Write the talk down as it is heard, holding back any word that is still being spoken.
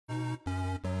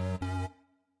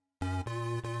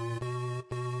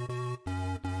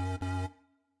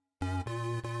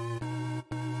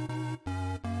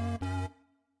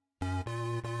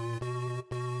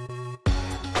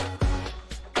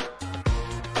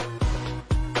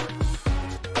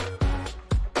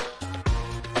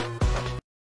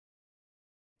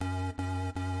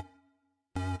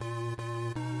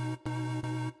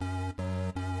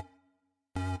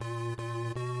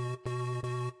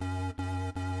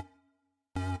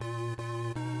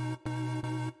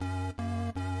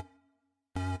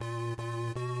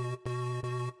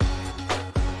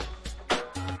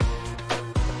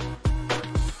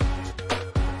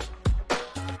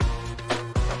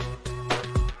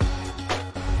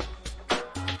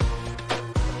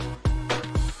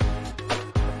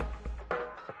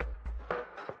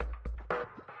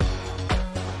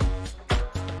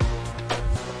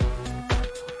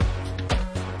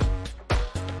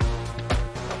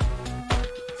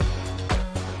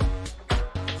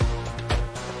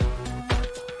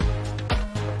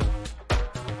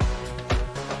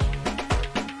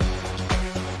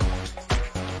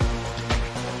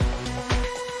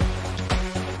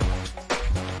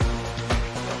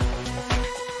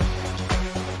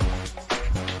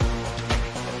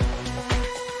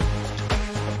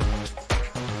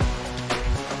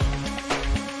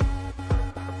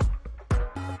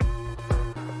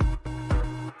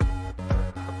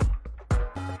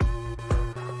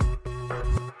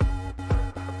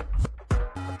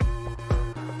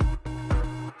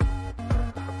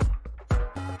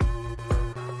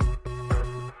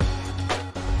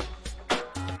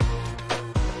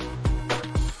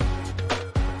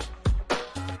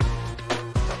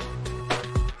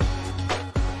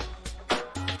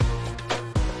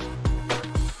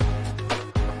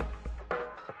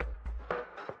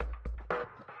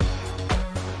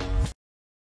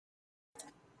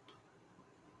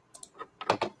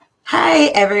Hi,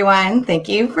 everyone. Thank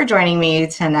you for joining me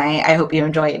tonight. I hope you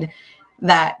enjoyed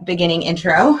that beginning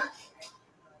intro.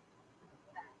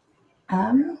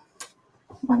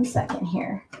 One second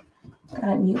here.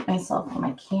 Gotta mute myself on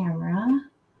my camera.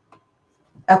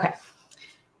 Okay,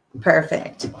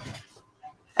 perfect.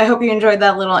 I hope you enjoyed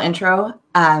that little intro.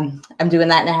 I'm doing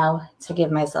that now to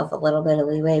give myself a little bit of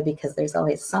leeway because there's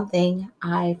always something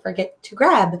I forget to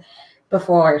grab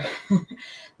before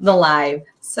the live.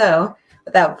 So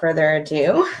without further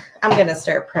ado, I'm going to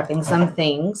start prepping some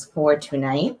things for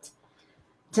tonight.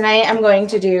 Tonight, I'm going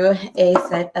to do a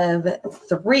set of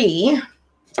 3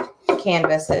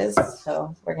 canvases.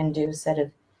 So we're going to do a set of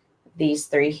these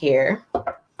 3 here.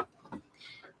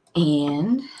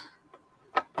 And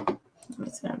let me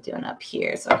see what I'm doing up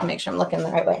here so I can make sure I'm looking the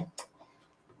right way.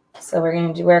 So we're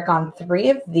going to work on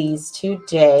 3 of these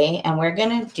today, and we're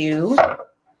going to do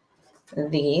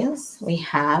these. We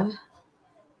have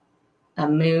a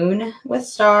moon with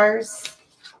stars,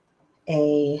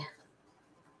 a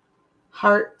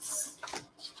hearts.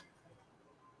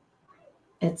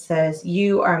 It says,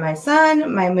 "You are my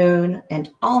sun, my moon,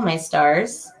 and all my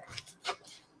stars."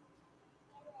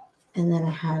 And then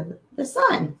I have the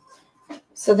sun.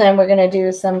 So then we're going to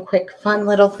do some quick fun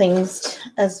little things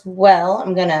as well.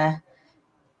 I'm going to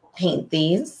paint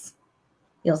these.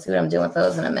 You'll see what I'm doing with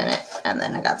those in a minute. And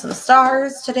then I got some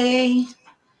stars today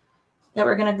that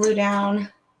we're going to glue down.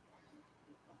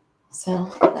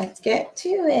 So let's get to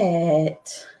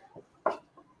it.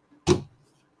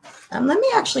 Let me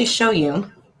actually show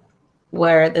you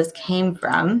where this came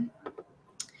from.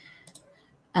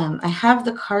 I have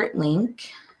the cart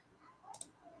link.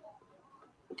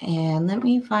 And let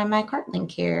me find my cart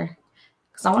link here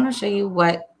because I want to show you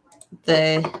what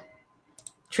the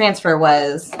transfer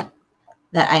was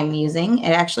that I'm using.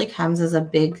 It actually comes as a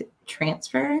big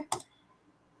transfer.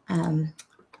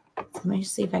 Let me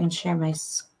just see if I can share my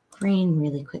screen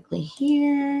really quickly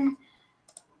here.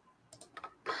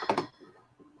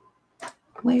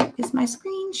 Where is my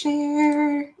screen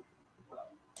share?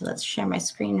 Let's share my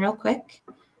screen real quick.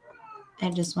 I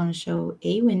just want to show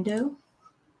a window.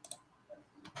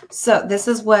 So this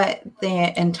is what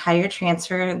the entire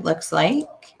transfer looks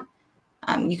like.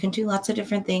 You can do lots of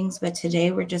different things, but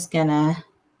today we're just gonna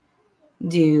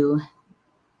do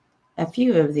a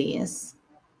few of these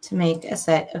to make a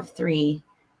set of 3.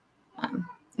 And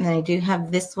I do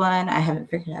have this one. I haven't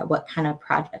figured out what kind of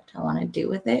project I want to do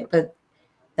with it, but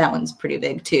that one's pretty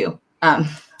big too.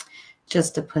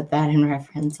 Just to put that in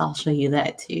reference, I'll show you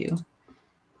that too,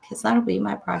 because that'll be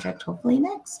my project hopefully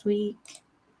next week.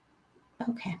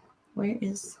 Okay, where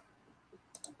is...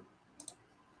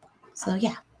 So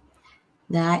yeah,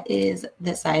 that is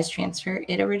the size transfer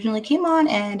it originally came on,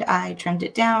 and I trimmed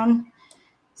it down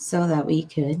so that we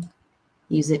could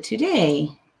use it today.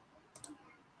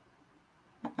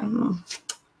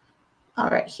 All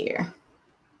right, here.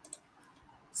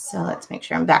 So let's make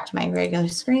sure I'm back to my regular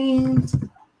screen.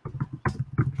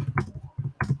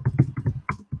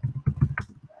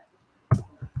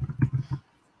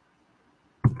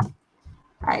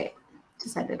 All right,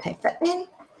 decided to type that in.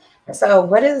 So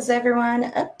what is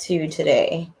everyone up to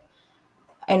today?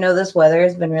 I know this weather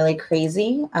has been really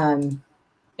crazy.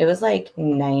 It was like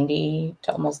 90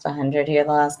 to almost 100 here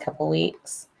the last couple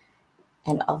weeks.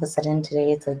 And all of a sudden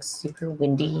today it's like super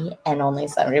windy and only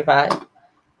 75.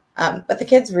 But the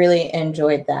kids really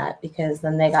enjoyed that because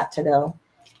then they got to go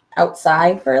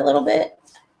outside for a little bit.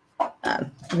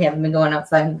 We haven't been going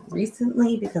outside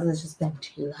recently because it's just been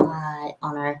too hot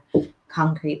on our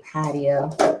concrete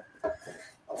patio.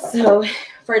 So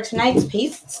for tonight's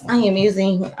pastes, I am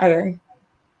using our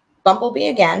Bumblebee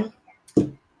again.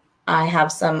 I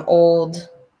have some old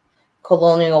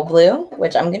Colonial Blue,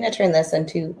 which I'm going to turn this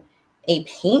into a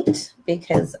paint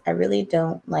because I really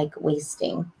don't like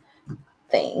wasting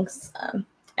things.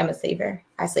 I'm a saver.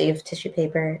 I save tissue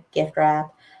paper, gift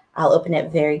wrap. I'll open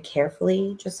it very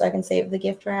carefully just so I can save the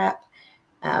gift wrap.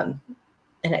 And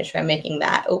I try making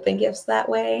that open gifts that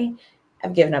way.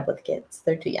 I've given up with kids.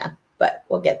 They're too young, but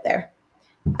we'll get there.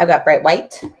 I've got bright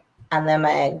white and then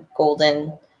my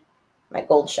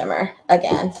gold shimmer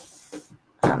again.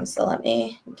 So let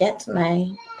me get my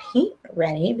paint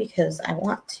ready because I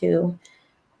want to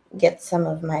get some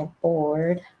of my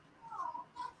board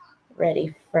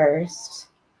ready first.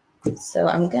 So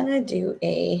I'm gonna do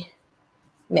a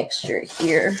mixture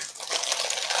here.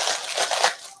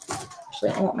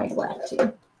 Actually, I want my black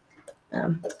too.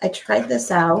 I tried this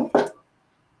out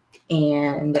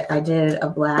and I did a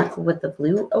black with the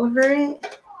blue over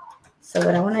it. So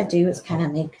what I want to do is kind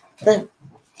of make the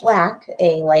black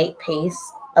a light paste,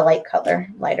 a light color,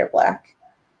 lighter black,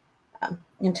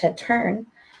 and to turn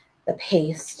the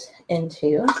paste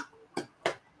into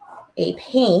a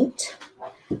paint,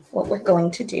 what we're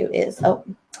going to do is, oh,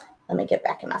 let me get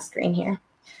back in my screen here.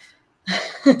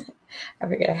 I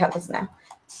forget I have this now.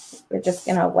 We're just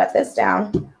going to wet this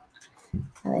down,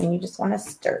 and then you just want to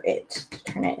stir it to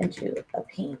turn it into a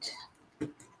paint.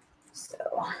 So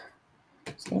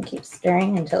just going to keep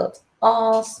stirring until it's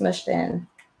all smushed in.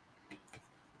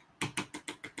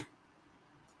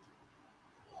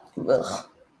 Ugh.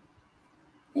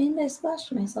 And I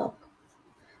splashed myself.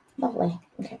 Lovely.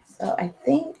 Okay, so I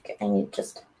think I need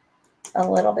just a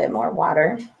little bit more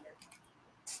water.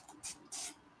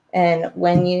 And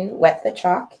when you wet the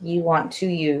chalk, you want to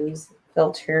use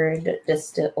filtered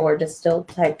distilled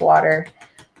type water,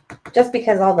 just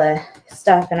because all the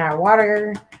stuff in our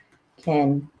water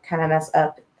can kind of mess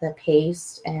up the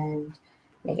paste and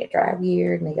make it dry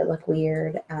weird, make it look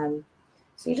weird.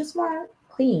 So you just want it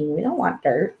clean. We don't want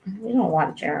dirt. We don't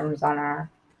want germs on our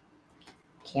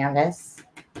canvas.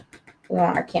 We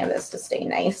want our canvas to stay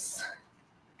nice.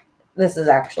 This is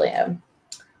actually a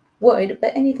wood,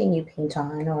 but anything you paint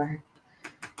on or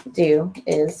do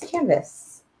is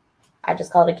canvas. I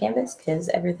just call it a canvas because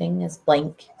everything is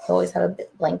blank. You always have a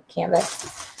blank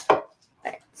canvas. All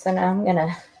right, so now I'm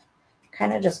gonna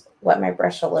kind of just wet my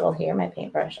brush a little here, my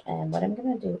paintbrush, and what I'm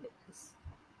gonna do is,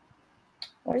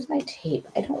 where's my tape?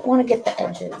 I don't want to get the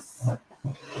edges.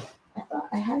 I thought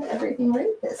I had everything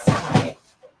right this time.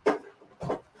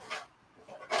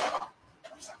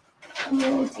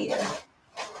 Oh dear.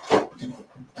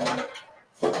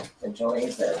 The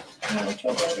joys of having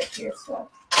children get to your stuff.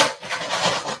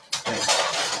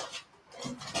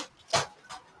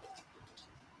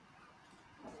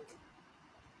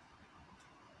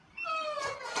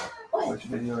 Which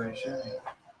video are you sharing?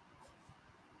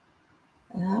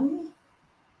 No,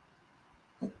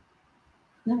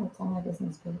 it's on my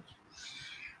business page.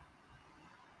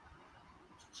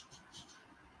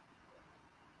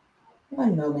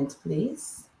 One moment,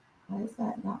 please. Why is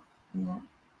that not on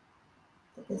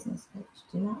the business page?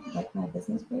 Do you not like my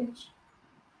business page?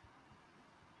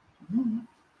 No.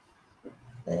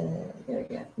 There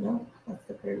we go. No, that's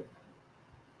the group.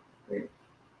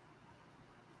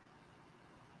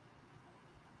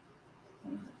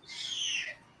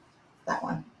 That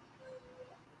one.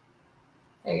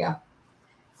 There you go.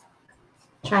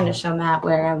 Trying to show Matt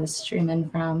where I was streaming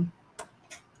from.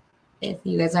 If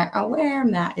you guys aren't aware,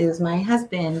 Matt is my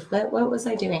husband. But what was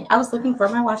I doing? I was looking for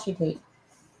my washi tape.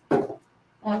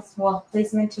 That's, well,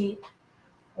 placement tape,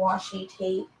 washi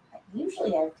tape. I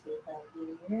usually have tape up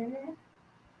here.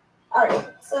 All right,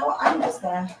 so I'm just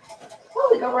going to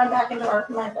probably go run back into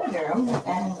my bedroom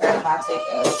and grab my tape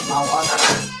and small water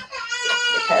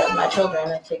because my children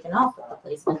have taken off with the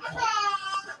placement tape.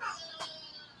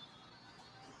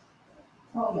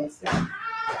 Oh, mister.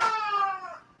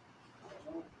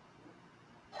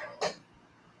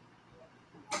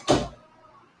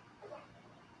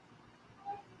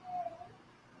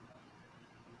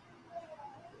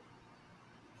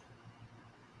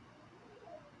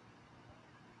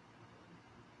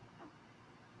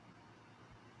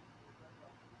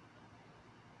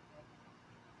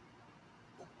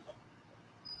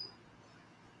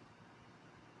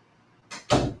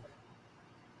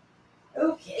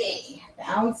 Okay,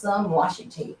 found some washi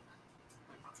tape.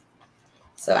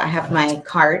 So I have my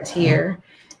cart here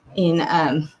in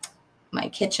my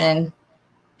kitchen,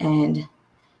 and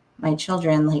my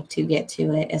children like to get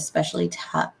to it, especially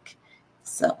Tuck.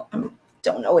 So I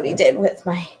don't know what he did with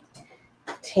my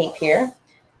tape here.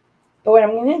 But what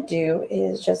I'm going to do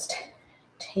is just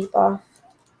tape off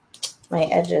my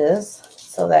edges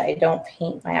so that I don't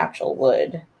paint my actual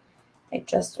wood. I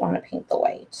just want to paint the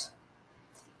white.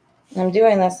 And I'm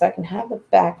doing this so I can have the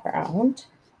background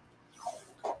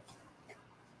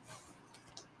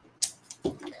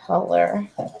color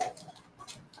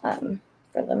for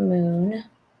the moon.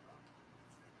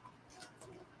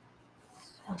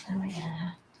 So then we're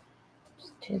gonna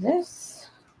just do this.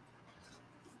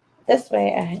 This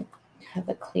way I have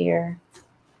a clear,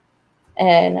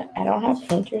 and I don't have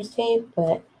painter's tape,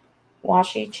 but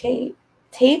washi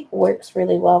tape works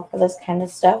really well for this kind of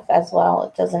stuff as well.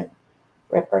 It doesn't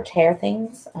rip or tear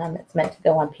things. It's meant to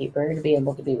go on paper to be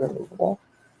able to be removable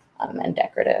and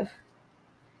decorative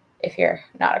if you're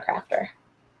not a crafter.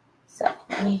 So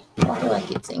let me, I feel like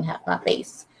keep seeing half my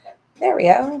face. There we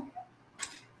go.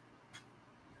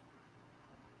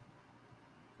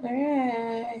 All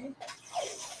right.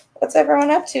 What's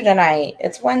everyone up to tonight?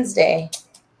 It's Wednesday.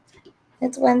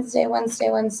 It's Wednesday.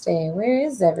 Where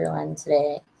is everyone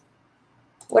today?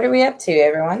 What are we up to,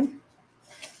 everyone?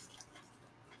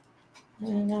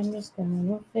 And I'm just going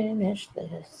to finish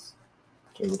this.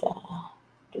 Doo-dah,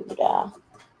 doo-dah.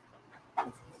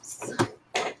 this.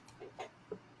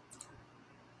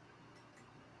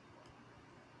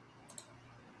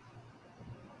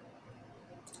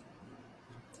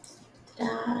 Did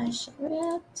I share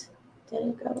it? Did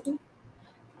it go?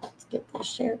 Let's get that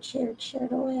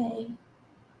shared away.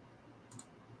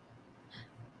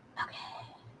 Okay.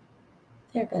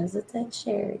 There goes. It said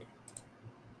shared.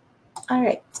 All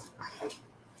right.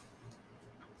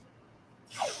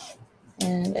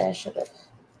 And I should have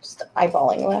just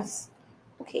eyeballing this.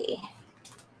 Okay.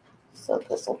 So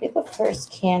this will be the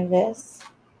first canvas.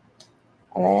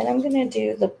 And then I'm going to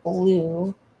do the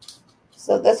blue.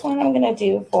 So this one I'm going to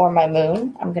do for my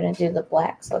moon. I'm going to do the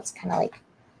black, so it's kind of like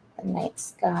the night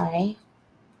sky.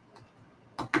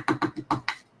 As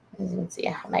you can see,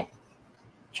 I have my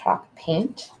chalk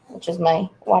paint, which is my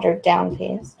watered down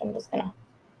paste. I'm just going to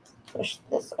push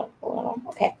this up a little.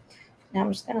 Okay, now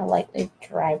I'm just going to lightly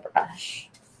dry brush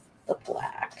the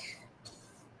black.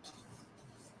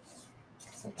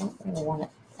 Because I don't really want it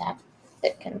that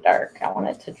thick and dark. I want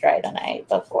it to dry tonight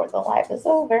before the live is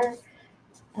over.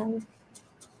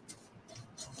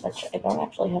 Which I don't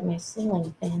actually have my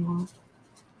ceiling fan on.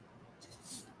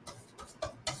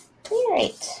 All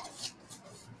right.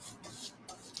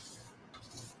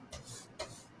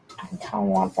 I kind of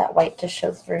want that white to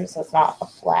show through so it's not a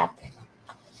black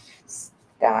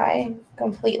sky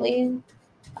completely.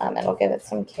 It'll give it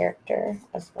some character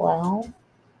as well.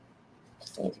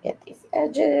 Just need to get these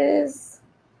edges.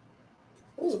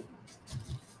 Ooh.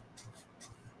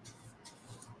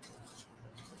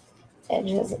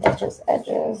 Edges, edges,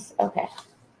 edges. Okay.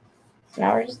 So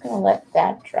now we're just going to let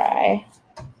that dry.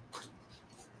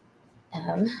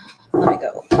 Let me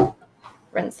go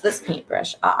rinse this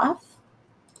paintbrush off.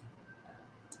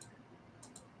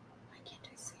 Why can't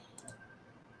I see?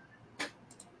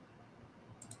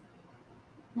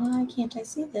 Why can't I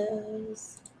see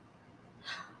those?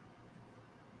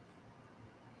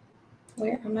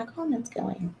 Where are my comments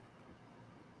going?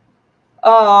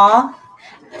 Aw.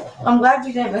 I'm glad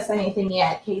you didn't miss anything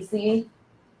yet, Casey.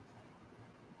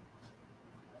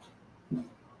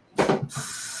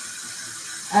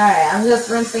 Alright, I'm just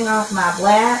rinsing off my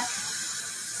black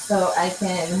so I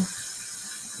can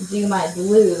do my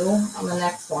blue on the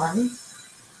next one.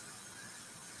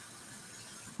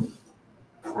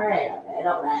 Alright.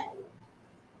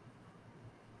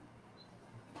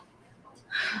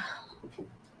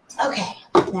 Okay,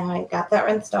 now I got that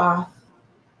rinsed off.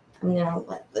 I'm going to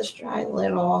let this dry a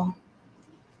little.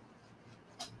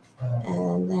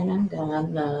 And then I'm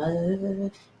going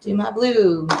to do my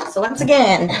blue. So once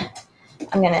again,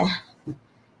 I'm going to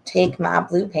take my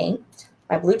blue paint,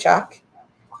 my blue chalk.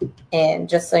 And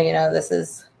just so you know, this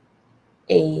is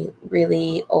a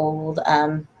really old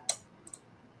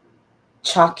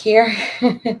chalk here.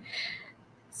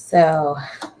 So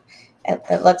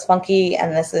it looks funky.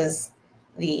 And this is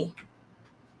the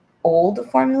old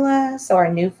formula. So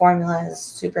our new formula is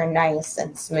super nice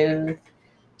and smooth.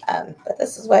 But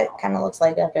this is what it kind of looks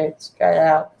like after it's dried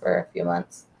out for a few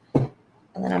months. And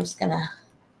then I'm just going to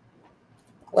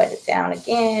wet it down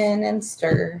again and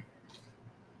stir.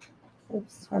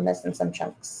 Oops, we're missing some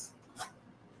chunks.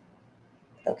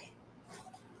 Okay.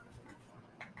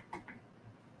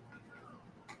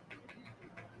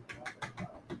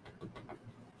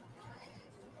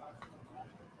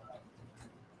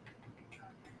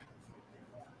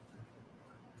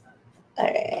 All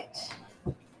right.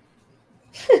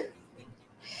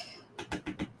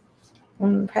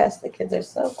 I'm impressed. The kids are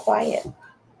so quiet.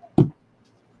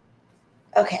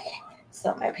 Okay,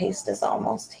 so my paste is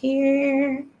almost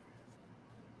here.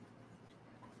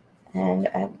 And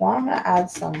I want to add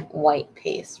some white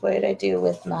paste. What did I do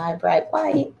with my bright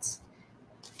white?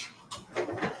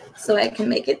 So I can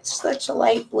make it such a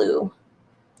light blue.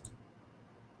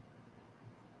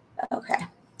 Okay.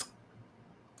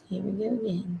 Here we go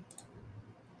again.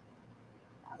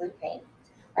 Blue paint.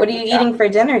 What are you eating for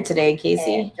dinner today,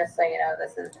 Casey? And just so you know,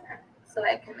 this is dinner. So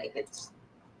I can make it.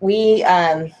 We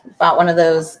bought one of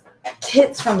those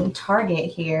kits from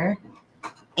Target here,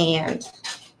 and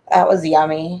that was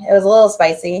yummy. It was a little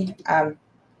spicy.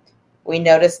 We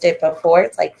noticed it before.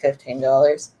 It's like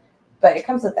 $15, but it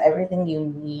comes with everything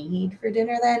you need for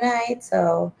dinner that night.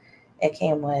 So it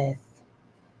came with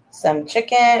some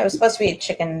chicken. It was supposed to be a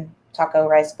chicken taco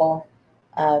rice bowl,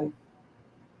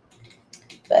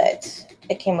 but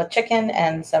it came with chicken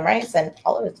and some rice, and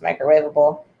all of it's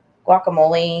microwavable,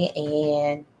 guacamole,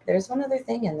 and there's one other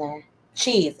thing in there.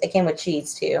 Cheese. It came with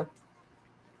cheese too.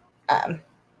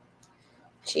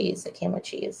 Cheese. It came with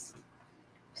cheese.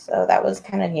 So that was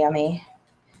kind of yummy.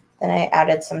 Then I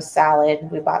added some salad.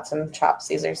 We bought some chopped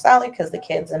Caesar salad because the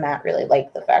kids and Matt really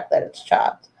like the fact that it's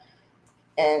chopped.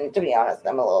 And to be honest,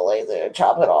 I'm a little lazy to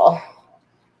chop it all.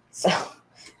 So,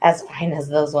 as fine as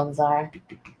those ones are.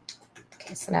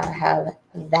 Okay, so now I have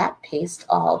that paste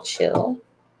all chill.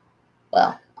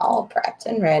 Well, all prepped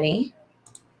and ready.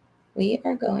 We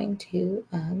are going to,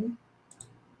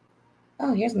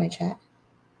 oh, here's my chat.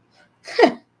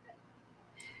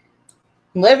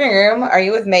 Living room, are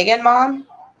you with Megan, Mom?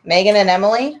 Megan and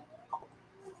Emily?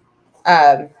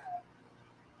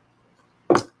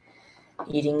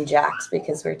 Eating jacks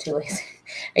because we're too lazy.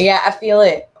 Yeah, I feel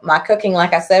it. My cooking,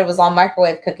 like I said, was all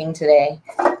microwave cooking today.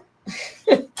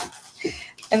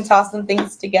 And tossing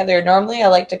things together. Normally, I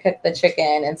like to cook the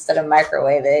chicken instead of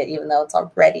microwave it, even though it's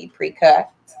already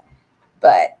pre-cooked.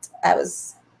 But I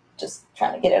was just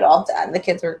trying to get it all done. The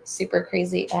kids were super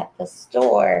crazy at the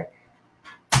store.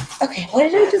 Okay, what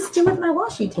did I just do with my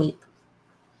washi tape?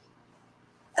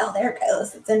 Oh, there it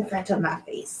goes. It's in front of my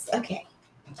face. Okay.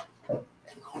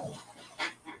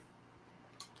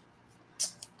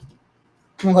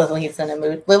 Lily's in a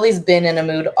mood. Lily's been in a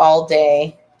mood all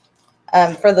day.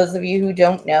 For those of you who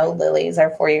don't know, Lily is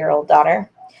our 4-year-old daughter,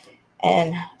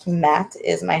 and Matt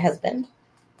is my husband.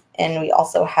 And we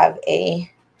also have a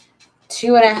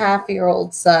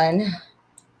 2.5-year-old son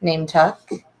named Tuck.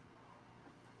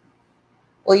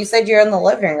 Well, you said you're in the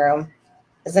living room.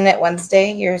 Isn't it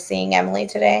Wednesday? You're seeing Emily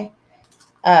today?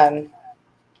 And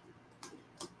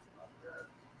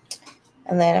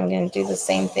then I'm going to do the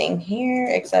same thing here,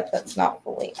 except that's not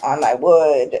fully on my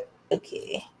wood.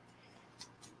 Okay.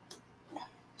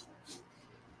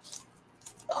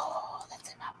 Oh,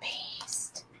 that's in my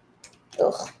paste.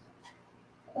 Ugh.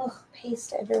 Ugh,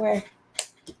 paste everywhere.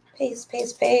 Paste,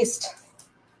 paste, paste.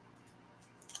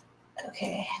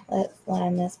 Okay, let's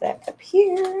line this back up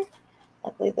here.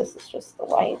 Luckily, this is just the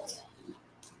white.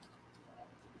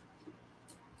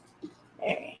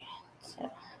 There.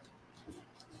 So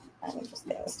I'm just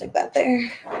going to stick that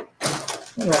there. I'm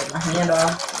going to wipe my hand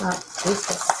off. Not paste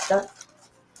is stuck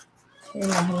in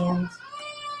my hands.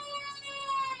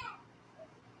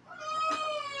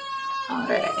 All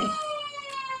right.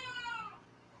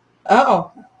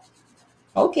 Oh,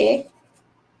 okay.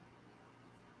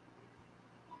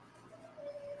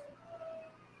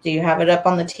 Do you have it up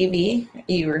on the TV?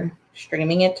 You were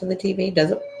streaming it to the TV.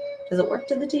 Does it work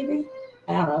to the TV?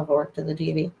 I don't know if it worked to the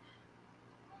TV.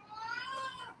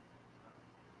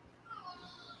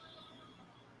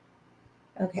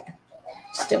 Okay.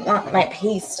 Just didn't want my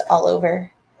paste all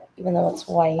over, even though it's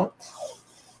white.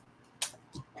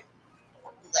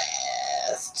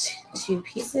 Last 2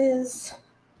 pieces.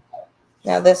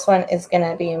 Now this one is going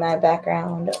to be my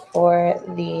background for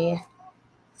the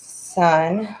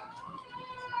sun.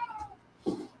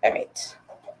 All right.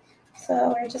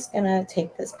 So we're just going to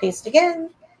take this paste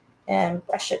again and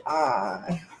brush it on.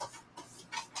 I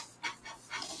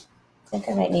think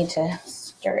I might need to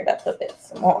stir it up a bit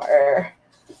some more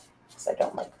because I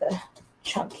don't like the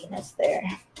chunkiness there.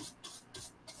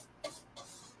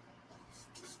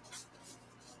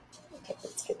 Okay,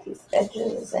 let's get these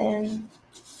edges in.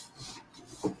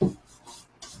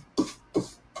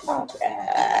 All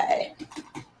right.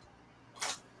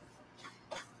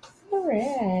 All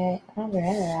right. All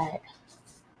right.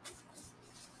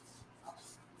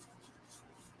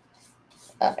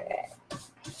 All right.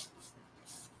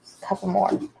 A couple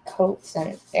more coats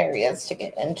and areas to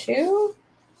get into.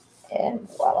 And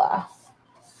voila.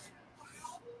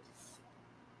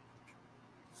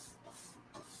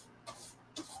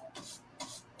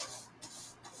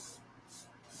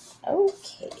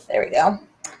 Okay, there we go.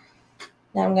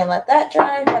 Now I'm going to let that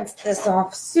dry, rinse this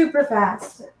off super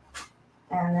fast,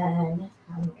 and then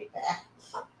I'm right back.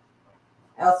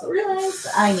 I also realized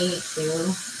I need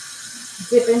to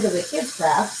dip into the kids'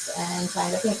 crafts and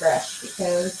find a paintbrush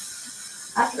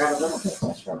because I forgot a little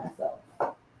paintbrush for myself.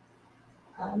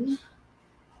 I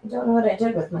don't know what I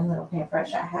did with my little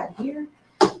paintbrush I had here.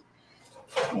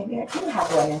 Maybe I do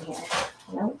have one in here.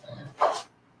 Nope.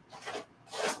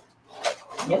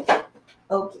 Nope.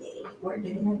 Okay, we're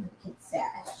doing a kid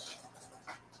stash.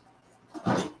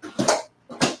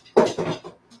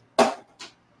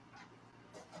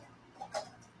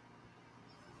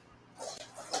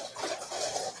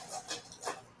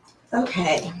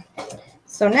 Okay,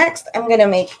 so next I'm going to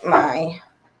make my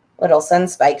little sun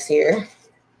spikes here.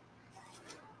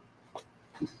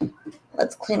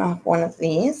 Let's clean off one of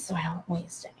these so I don't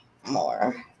waste any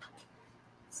more.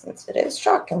 Since it is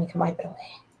chalk and we can wipe it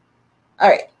away. All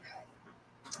right.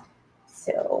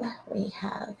 So we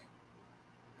have,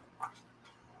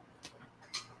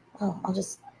 oh, I'll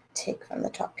just take from the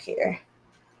top here.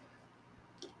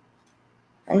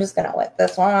 I'm just going to wet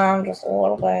this one just a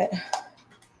little bit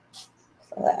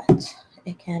so that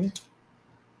it can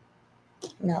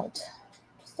melt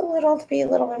just a little to be a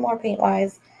little bit more paint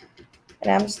wise.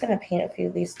 And I'm just going to paint a few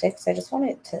of these sticks. I just want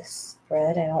it to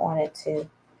spread. I don't want it to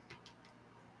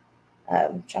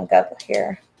chunk up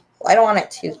here. Well, I don't want it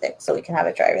too thick so we can have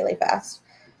it dry really fast.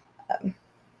 I'm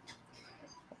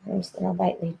just going to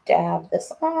lightly dab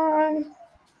this on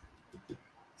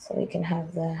so we can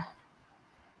have the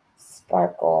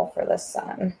sparkle for the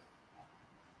sun.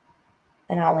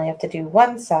 And I only have to do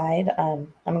one side.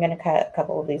 I'm going to cut a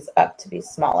couple of these up to be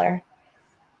smaller.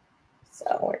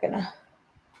 So we're going to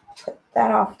put that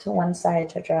off to one side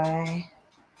to dry.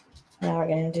 Now we're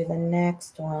going to do the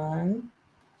next one.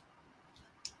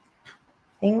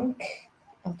 I think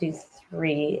I'll do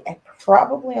 3. I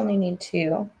probably only need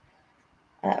 2.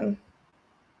 So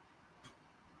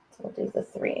we'll do the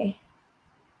 3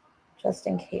 just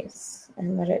in case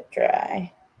and let it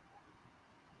dry.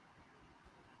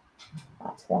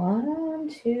 That's 1,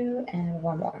 2, and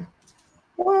 1 more.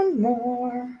 One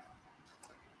more.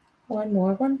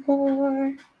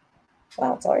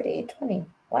 Wow, it's already 8:20.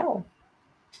 Wow.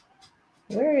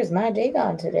 Where is my day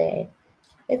gone today?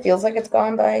 It feels like it's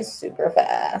gone by super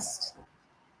fast.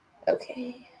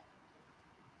 Okay.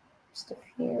 Just a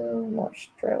few more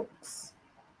strokes.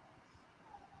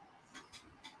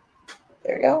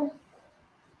 There we go.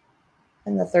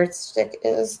 And the third stick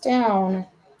is down.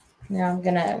 Now I'm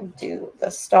going to do the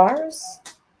stars.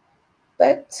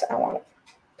 But I want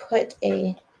to put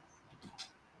a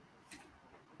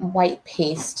white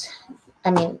paste,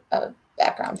 a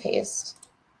background paste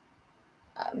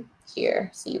here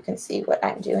so you can see what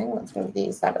I'm doing. Let's move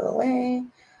these out of the way.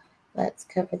 Let's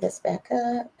cover this back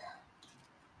up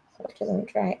so it doesn't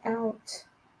dry out.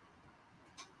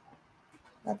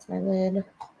 That's my lid.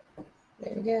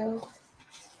 There we go.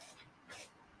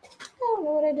 I don't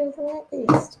know what I did with the white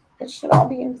paste. It should all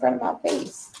be in front of my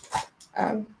face.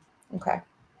 Okay.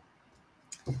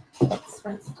 Let's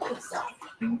rinse this off.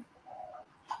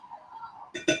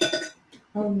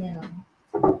 Oh no.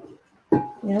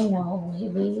 No,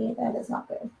 maybe that is not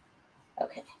good.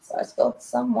 Okay, so I spilled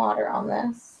some water on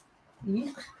this.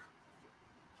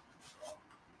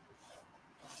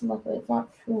 Luckily it's not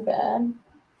too bad.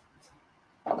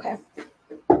 Okay.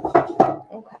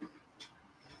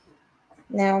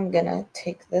 Now I'm gonna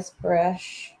take this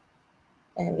brush,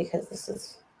 and because this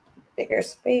is bigger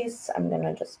space, I'm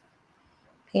gonna just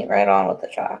paint right on with the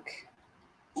chalk.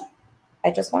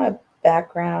 I just want a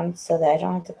background so that I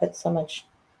don't have to put so much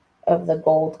of the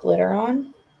gold glitter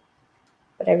on,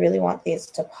 but I really want these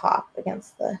to pop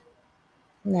against the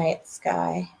night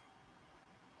sky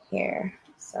here.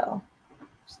 So I'm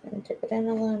just going to dip it in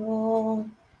a little,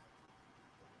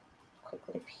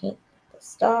 quickly paint the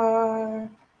star.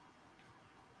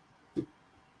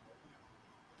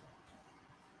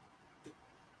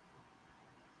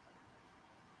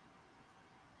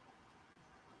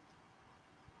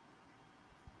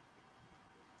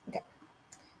 Okay,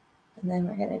 and then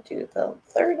we're going to do the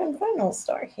third and final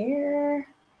star here.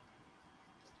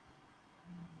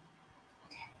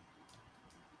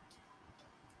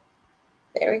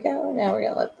 There we go. Now we're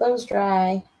going to let those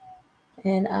dry.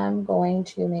 And I'm going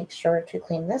to make sure to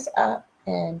clean this up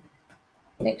and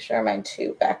make sure my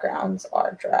 2 backgrounds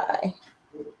are dry.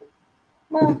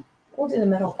 Well, we'll do the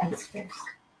middle piece first.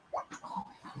 Oh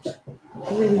my gosh.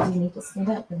 I really do need to stand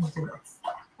up and do this.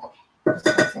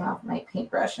 Just rinsing off my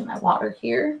paintbrush and my water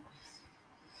here.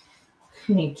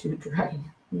 I need to dry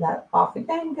that off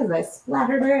again because I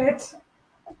splattered it.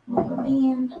 Oh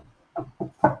man.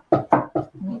 I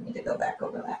need to go back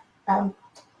over that.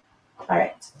 All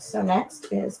right, so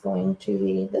next is going to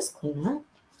be this cleanup.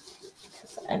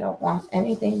 I don't want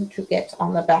anything to get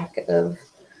on the back of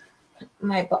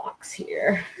my box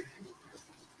here.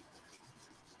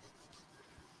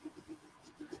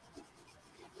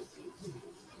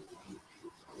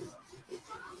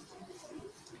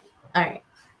 All right.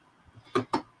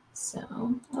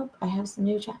 So, I have some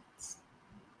new chats.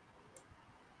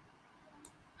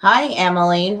 Hi,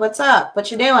 Emily. What's up?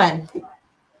 What you doing?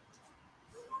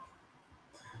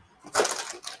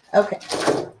 Okay.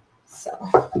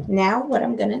 So, now what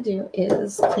I'm going to do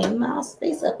is clean my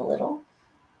space up a little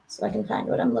so I can find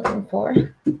what I'm looking for.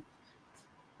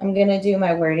 I'm going to do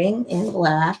my wording in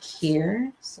black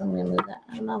here. So, I'm going to move that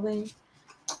out of my way.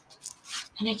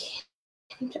 And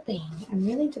I'm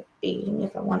really debating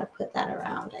if I want to put that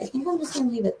around. I think I'm just going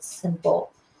to leave it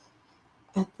simple.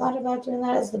 I thought about doing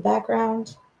that as the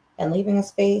background and leaving a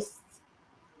space.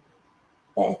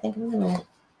 But I think I'm going to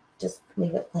just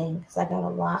leave it plain because I got a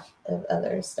lot of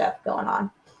other stuff going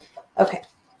on. Okay.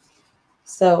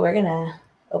 So we're going to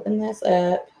open this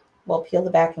up. We'll peel the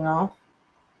backing off.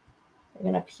 We're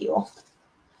going to peel.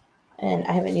 And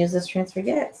I haven't used this transfer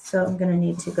yet, so I'm going to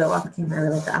need to go off camera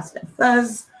really fast and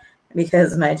fuzz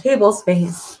because my table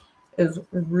space is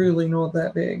really not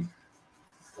that big.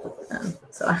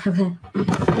 So I have a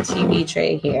TV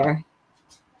tray here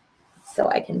so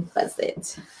I can fuzz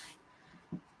it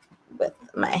with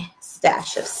my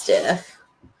stash of stuff,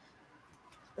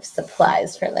 of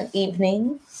supplies for the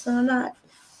evening. So I'm not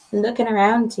looking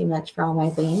around too much for all my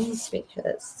things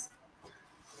because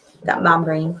I've got mom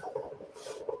brain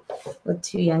with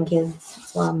 2 young kids.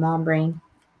 It's a lot of mom brain.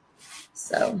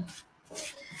 So,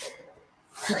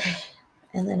 okay.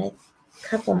 And then a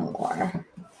couple more.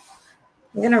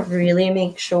 I'm going to really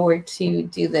make sure to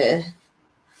do the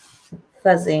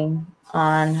fuzzing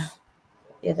on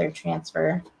the other 2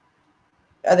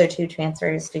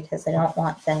 transfers because I don't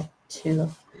want them to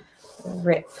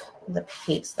rip the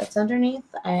piece that's underneath.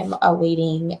 I'm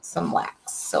awaiting some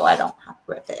wax so I don't have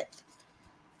to rip it.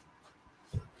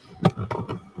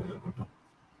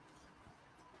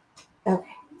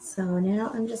 Okay, so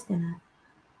now I'm just going to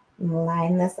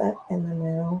line this up in the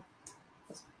middle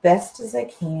as best as I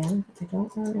can. I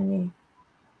don't want any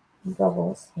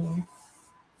bubbles here.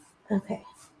 Okay.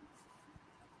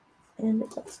 And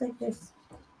it looks like there's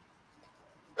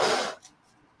a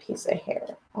piece of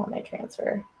hair on my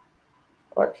transfer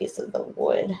or a piece of the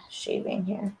wood shaving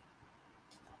here.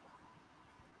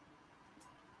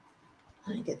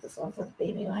 Let me get this off with a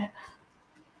baby wipe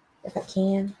if I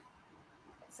can,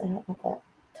 because I don't want that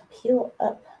to peel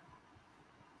up.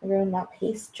 Ruin my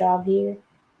paste job here.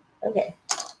 Okay.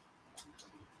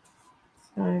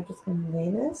 So I'm just going to lay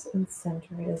this and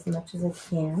center it as much as I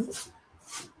can.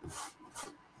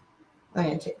 I'm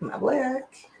going to take my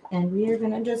black and we are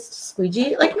going to just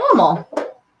squeegee it like normal.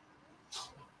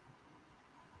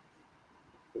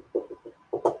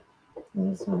 I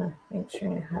just want to make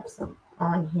sure I have some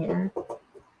on here.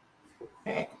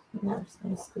 Alright, now I'm just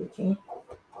going to squeegee.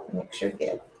 Make sure to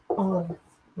get all of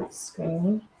my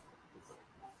screen.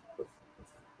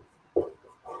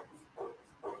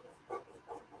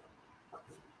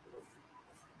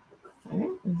 Alright,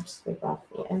 and scrape off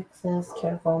the excess.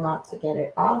 Careful not to get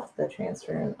it off the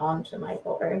transfer and onto my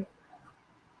board.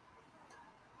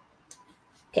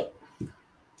 Okay.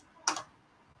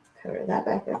 Cover that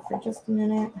back up for just a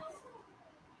minute.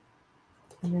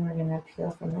 And then we're going to peel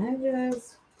from the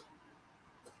edges.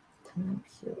 And then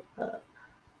peel up.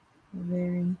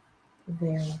 Very,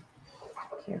 very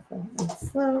careful and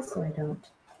slow so I don't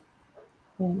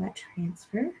pull my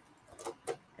transfer.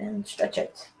 And stretch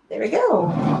it. There we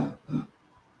go.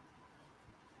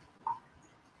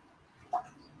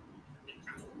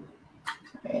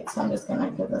 Alright, so I'm just going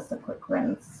to give this a quick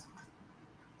rinse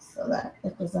so that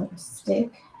it doesn't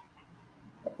stick.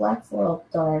 The black's a little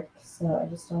dark, so I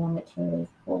just don't want it to really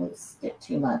fully stick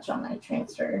too much on my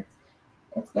transfer.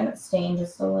 It's going to stain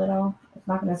just a little. It's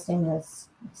not going to stain this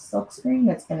silk screen.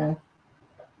 It's going to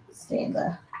stain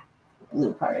the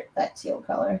blue part, that teal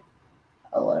color,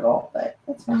 a little, but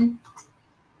that's fine.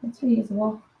 It's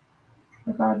reusable.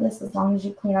 Regardless, as long as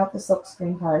you clean out the silk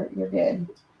screen part, you're good.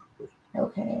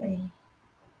 Okay.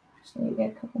 Actually, we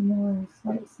get a couple more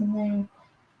swipes in there.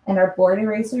 And our board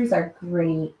erasers are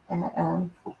great at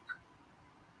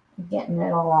getting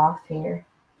it all off here.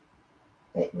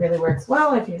 It really works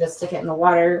well if you just stick it in the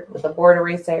water with a board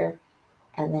eraser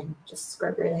and then just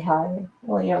scrub really hard.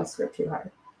 Well, you don't scrub too hard.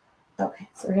 Okay,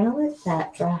 so we're going to let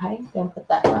that dry. Then put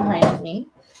that behind me.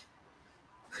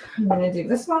 I'm going to do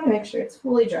this one to make sure it's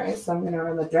fully dry, so I'm going to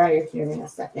run the dryer here in a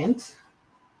second.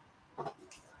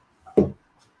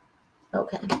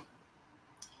 Okay.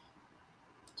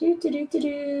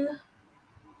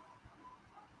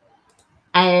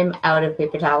 I'm out of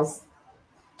paper towels.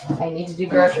 I need to do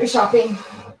grocery shopping.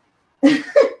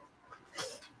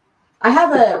 I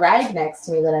have a rag next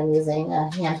to me that I'm using,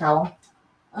 a hand towel,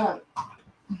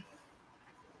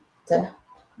 to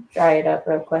dry it up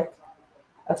real quick.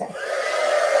 Okay.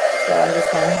 So I'm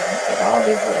just going to get all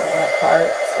these little wet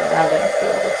parts and I'm going to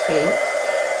peel the tape.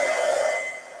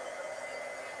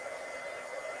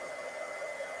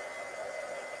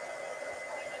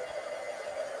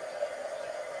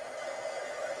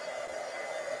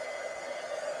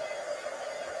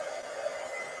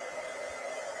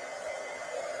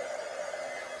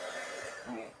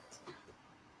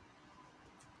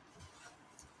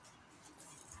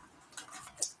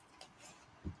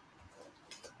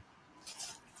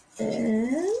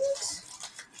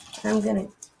 And I'm going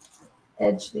to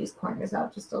edge these corners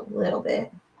out just a little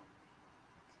bit.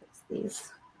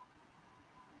 These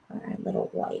are a little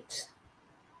white.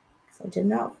 So I did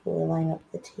not fully line up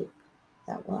the tape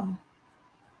that well.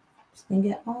 Just going to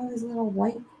get all these little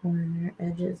white corner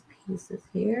edges pieces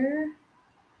here.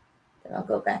 Then I'll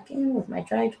go back in with my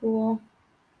dry tool.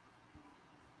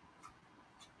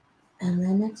 And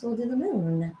then next we'll do the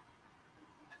moon.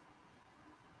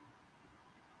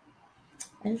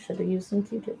 I should have used some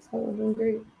Q-tips. That would have been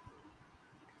great.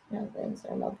 No, then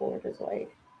sorry, my board is white.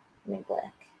 I mean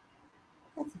black.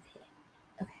 That's okay.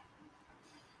 Okay.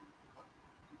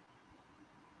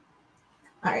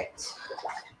 All right.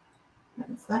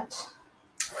 That's that.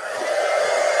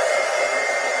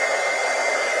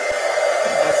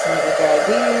 Some of the dry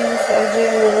these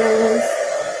edges.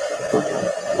 Okay.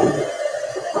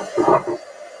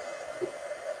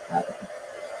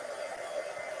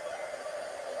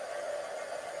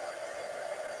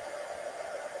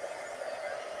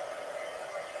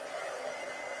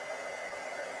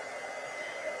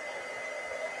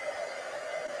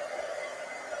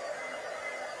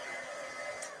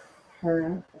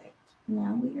 Perfect.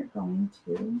 Now we are going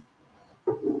to,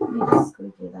 let me just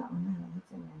squeegee that one out.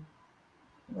 It's in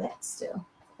there wet still.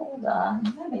 Hold on.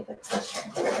 Let me fix this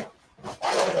transfer.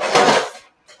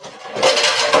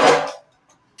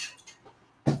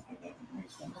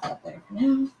 Up there for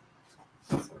now.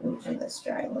 Squeegee this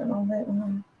dry a little bit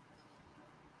more.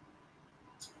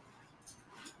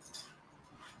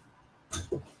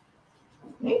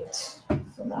 Right. So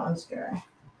that one's dry.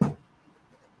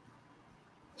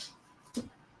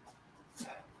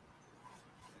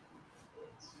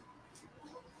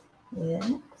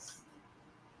 Yes.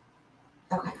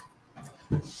 Okay.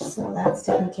 So that's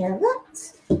taking care of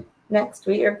that. Next,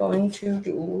 we are going to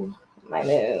do my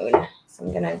moon. So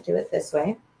I'm going to do it this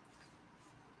way.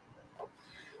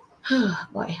 Oh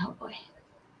boy, oh boy.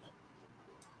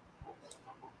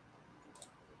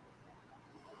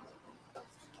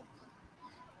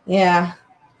 Yeah.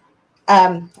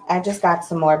 I just got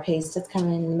some more paste. It's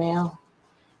coming in the mail.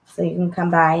 So you can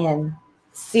come by and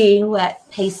see what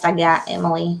paste I got,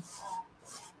 Emily.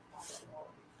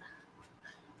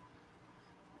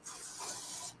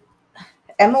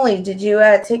 Emily, did you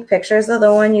take pictures of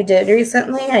the one you did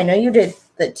recently? I know you did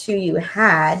the two you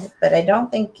had, but I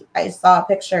don't think I saw a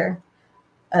picture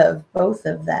of both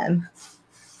of them.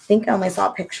 I think I only saw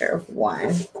a picture of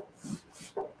one.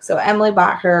 So Emily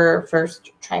bought her first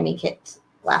Try Me kit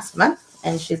last month,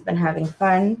 and she's been having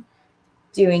fun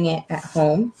doing it at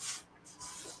home.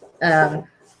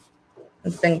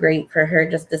 It's been great for her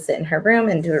just to sit in her room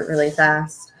and do it really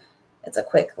fast. It's a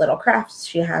quick little craft.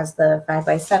 She has the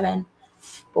 5x7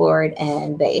 board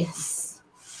and base.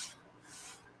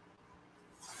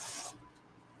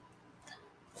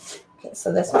 Okay,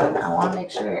 so this one I want to make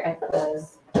sure it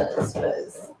buzz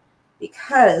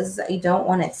because I don't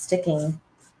want it sticking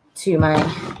to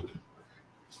my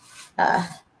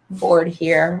board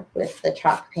here with the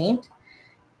chalk paint.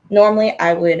 Normally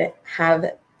I would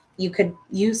have, you could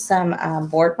use some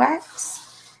board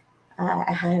wax.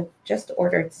 I have just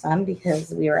ordered some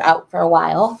because we were out for a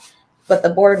while, but the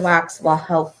board wax will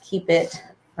help keep it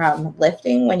from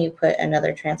lifting when you put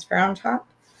another transfer on top.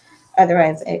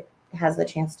 Otherwise it has the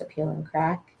chance to peel and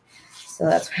crack. So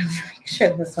that's why I'm going to make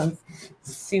sure this one's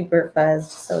super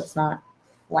fuzzed so it's not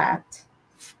flat.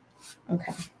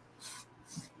 Okay.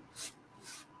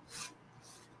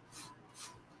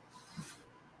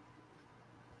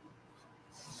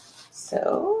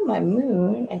 So my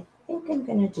moon, I think I'm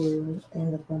going to do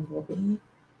in the bumblebee.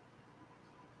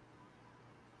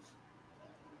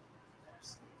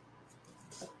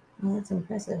 Oh, that's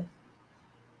impressive.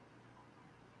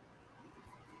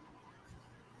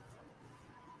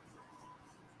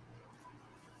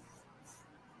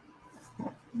 I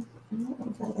don't know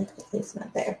if I like the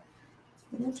placement there.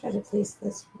 I'm going to try to place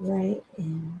this right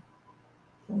in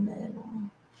the middle.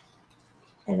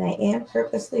 And I am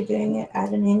purposely doing it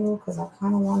at an angle because I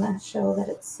kind of want to show that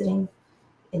it's sitting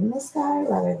in the sky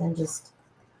rather than just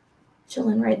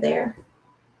chilling right there.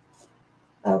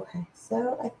 Okay,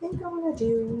 so I think I want to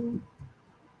do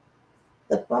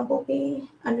the bumblebee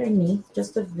underneath,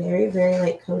 just a very, very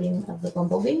light coating of the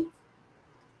bumblebee.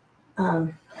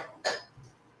 I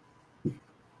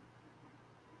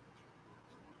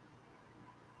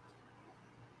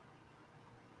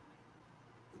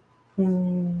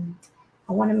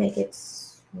want to make it,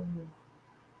 I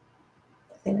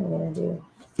think I'm going to do,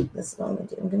 this is what I'm going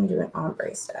to do. I'm going to do an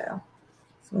ombre style.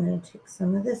 So I'm going to take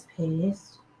some of this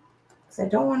paste because I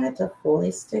don't want it to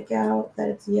fully stick out that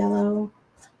it's yellow.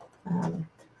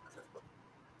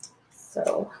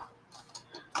 So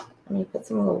let me put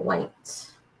some of the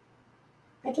white.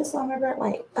 I just saw my bright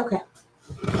white. Okay.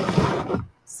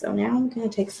 So now I'm going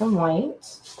to take some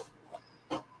white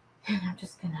and I'm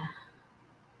just going to,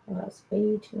 well, that's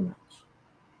way too much.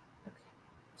 Okay.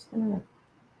 I'm just going to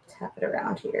tap it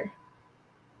around here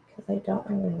because I don't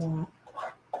really want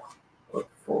it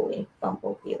fully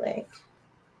bumblebee-like.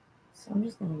 So I'm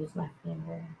just going to use my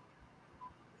finger.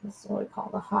 This is what we call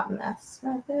the hot mess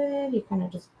method. You kind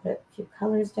of just put a few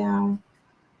colors down.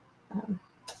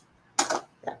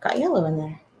 That got yellow in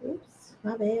there. Oops,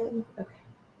 my bad. Okay.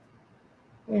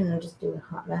 We're going to just do the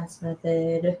hot mess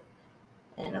method.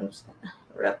 And I'm just going to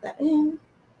rub that in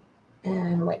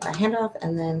and wipe my hand off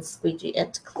and then squeegee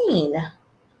it clean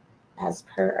as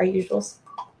per our usual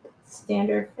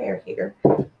standard fare here.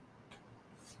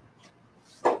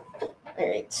 All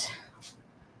right.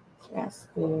 Yeah,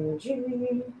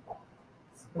 squeegee.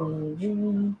 And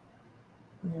then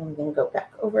I'm going to go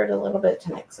back over it a little bit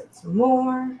to mix it some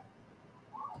more.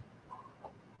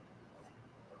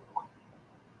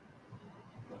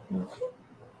 Okay.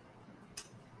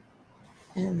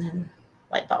 And then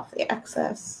wipe off the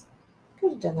excess.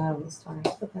 Could have done that on the stars,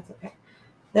 but that's okay.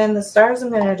 Then the stars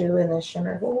I'm going to do in the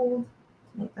shimmer gold,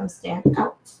 make them stand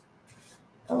out.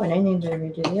 Oh, and I need to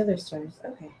redo the other stars.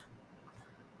 Okay.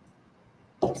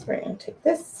 So we're going to take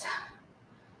this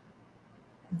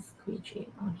and squeegee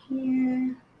it on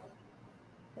here.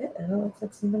 Uh-oh, looks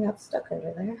like something got stuck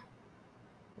over there.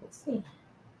 Let's see.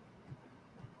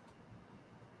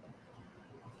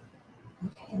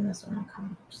 Okay, and this one I'll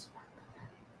come just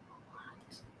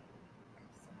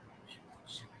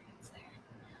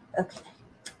okay.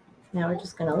 Now we're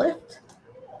just going to lift.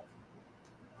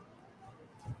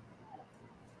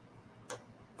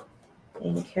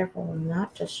 Being careful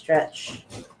not to stretch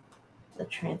the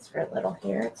transfer a little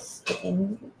here. It's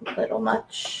sticking a little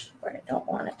much where I don't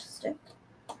want it to stick.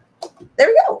 There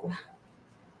we go.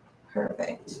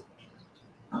 Perfect.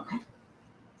 Okay.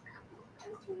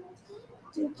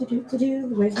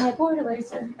 Where's my board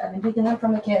eraser? I've been picking up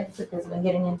from the kids because I've been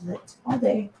getting into it all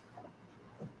day.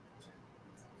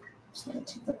 Just going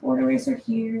to take the board eraser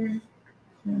here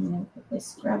and then quickly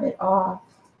scrub it off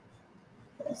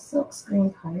the silk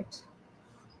screen part.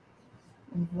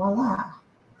 And voila.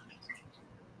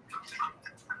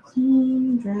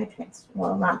 Clean, dry transfer.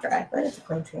 Well, not dry, but it's a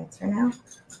clean transfer now. Okay,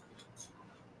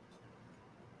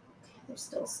 there's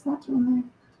still spots on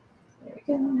there. There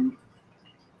we go.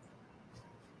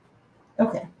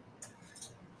 Okay.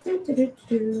 Now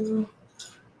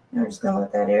we're just going to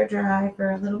let that air dry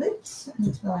for a little bit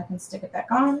until I can stick it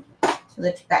back on to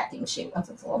the backing sheet once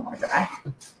it's a little more dry.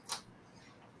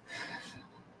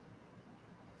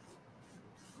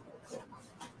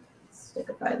 Stick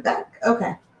it by the back.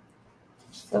 Okay.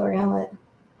 So we're going to let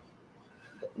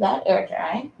that air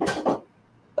dry.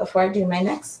 Before I do my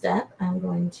next step, I'm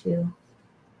going to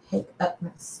pick up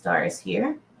my stars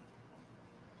here.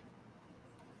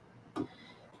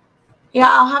 Yeah,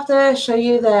 I'll have to show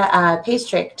you the paste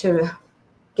trick to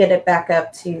get it back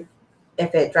up to,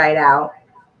 if it dried out,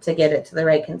 to get it to the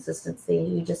right consistency.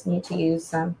 You just need to use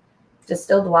some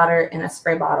distilled water in a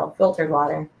spray bottle, filtered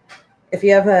water. If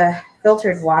you have a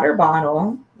filtered water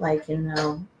bottle, like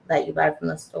that you buy from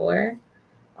the store,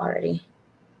 already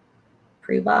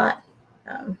pre-bought,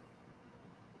 I'm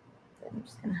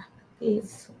just gonna put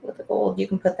these with the gold. You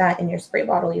can put that in your spray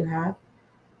bottle you have,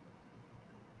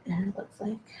 and it looks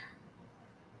like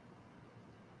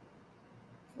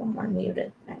a little more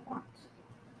muted than I want.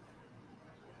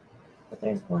 But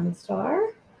there's one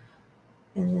star,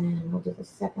 and then we'll do the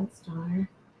second star.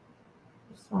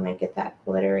 Just want to get that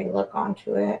glittery look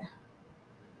onto it,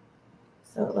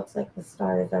 so it looks like the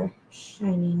stars are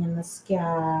shining in the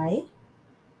sky.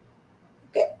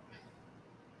 Okay.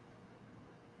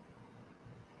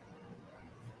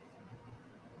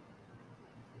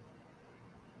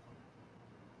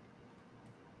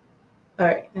 All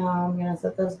right, now I'm going to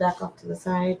set those back off to the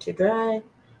side to dry.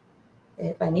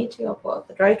 If I need to, I'll pull out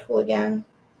the dry tool again.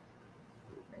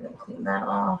 I'm going to clean that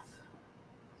off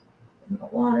in the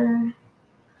water.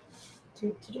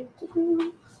 What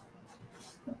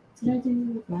did I do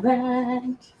with my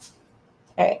bag?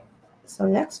 All right, so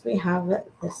next we have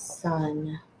the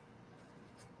sun.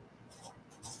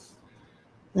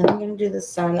 Then I'm going to do the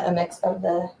sun, a mix of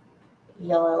the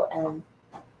yellow and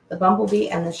the bumblebee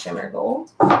and the shimmer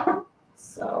gold.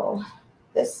 So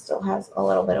this still has a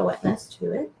little bit of wetness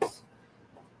to it.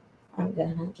 I'm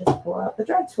going to just pull out the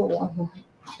dry tool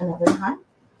another time.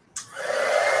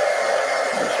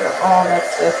 Make sure all that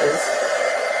stuff is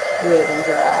good and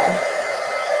dry.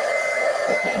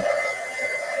 Okay.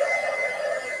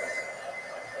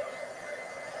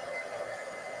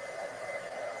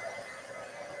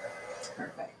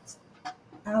 Perfect.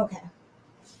 Okay.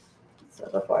 So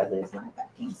before I lose my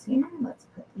backings here, let's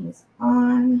put these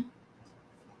on.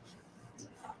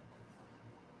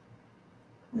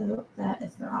 Oh, that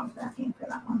is the wrong backing for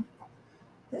that one.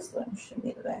 This one should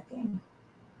be the backing.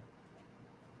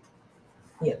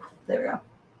 Yep, there we go.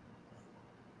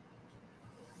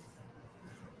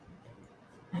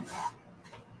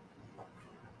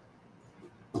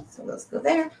 So let's go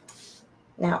there.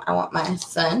 Now I want my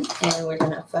sun, and we're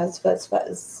gonna fuzz, fuzz,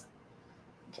 fuzz.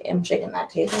 Okay, I'm shaking that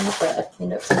table, but I've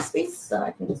cleaned up some space so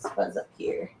I can just fuzz up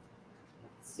here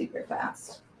super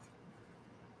fast.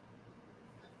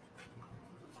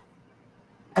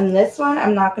 And this one,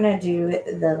 I'm not gonna do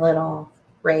the little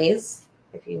rays,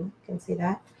 if you can see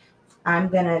that. I'm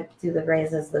gonna do the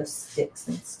rays as those sticks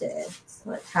instead.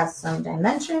 So it has some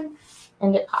dimension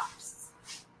and it pops.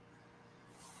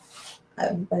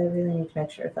 But I really need to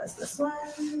make sure to fuzz this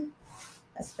one,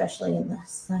 especially in the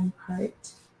sun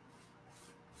part,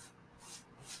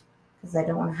 because I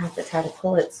don't want to have to try to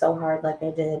pull it so hard like I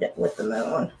did with the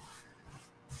moon.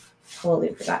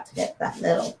 Totally forgot to get that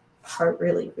middle part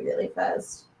really, really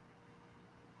fuzzed.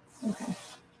 Okay.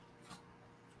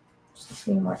 Just a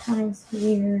few more times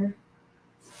here.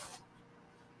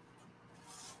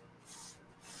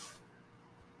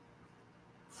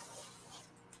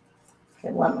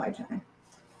 Okay, one more time.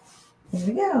 Here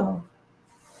we go.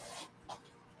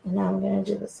 And now I'm going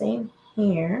to do the same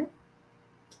here.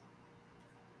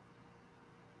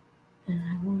 And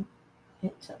I want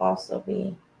it to also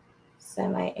be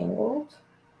semi-angled.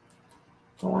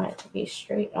 I want it to be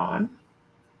straight on.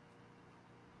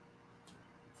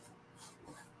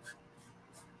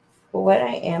 But what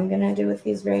I am going to do with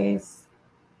these rays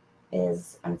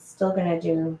is I'm still going to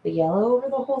do the yellow over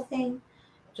the whole thing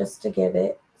just to give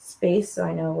it space so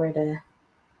I know where to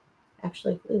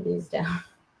actually glue these down.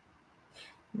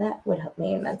 That would help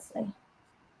me immensely.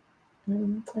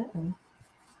 Uh-oh.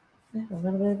 I have a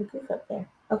little bit of a goof up there.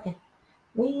 Okay,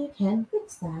 we can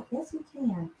fix that. Yes, we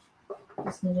can.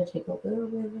 Just need to take a little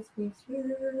bit of space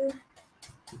here.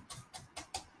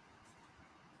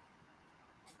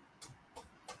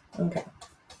 Okay.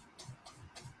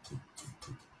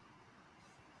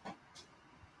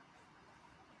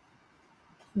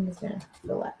 I'm just gonna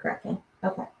feel that cracking.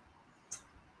 Okay.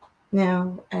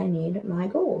 Now I need my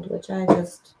gold, which I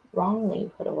just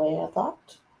wrongly put away, I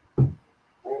thought.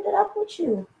 Where did I put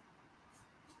you?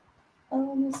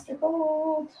 Oh, Mr.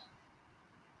 Gold.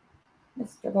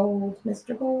 Mr. Gold,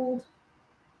 Mr. Gold.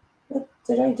 What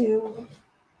did I do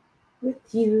with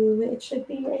you? It should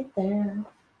be right there.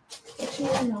 But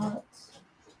you're not.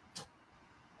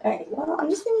 Alright, well, I'm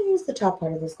just going to use the top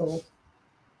part of this gold.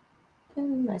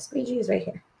 And my squeegee is right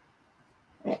here.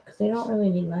 Alright, because they don't really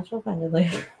need much. I'll find it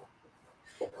later.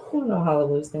 I don't know how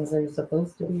those things are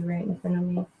supposed to be right in front of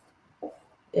me.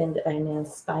 And I now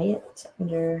spy it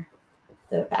under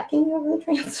the backing of the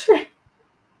transfer.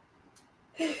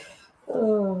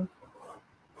 Oh.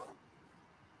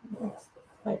 Let's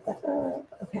wipe that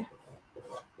up. Okay.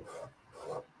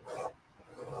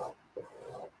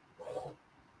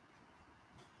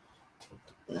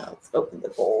 Now let's open the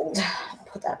gold.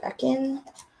 Put that back in.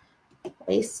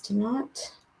 Waste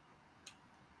not.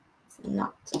 It's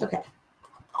not. Okay.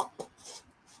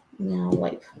 Now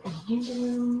wipe my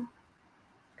handle.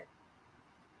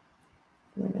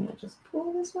 We're going to just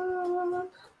pull this one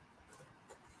up.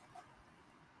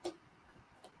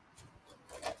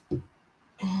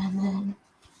 And then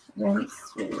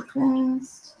rinse really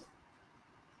fast.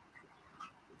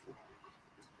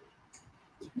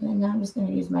 And now I'm just going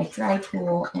to use my dry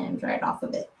tool and dry it off a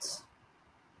bit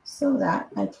so that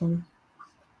I can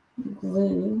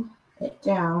glue it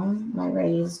down, my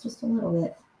rays, just a little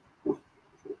bit.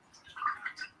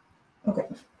 Okay.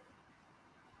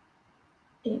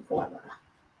 Et voila.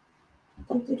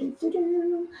 I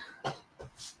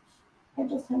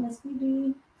just have my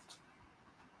squeegee.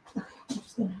 Okay, I'm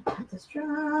just going to let this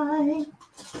dry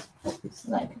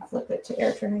so that I can flip it to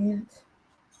air dry it.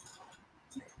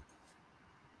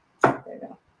 There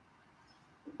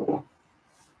we go.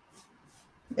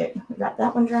 There, we got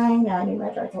that one drying. Now I need my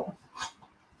dry tool.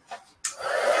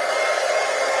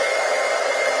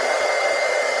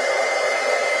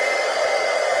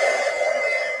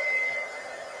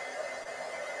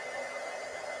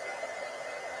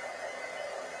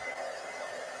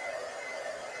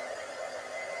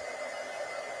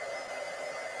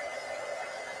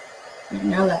 I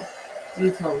know that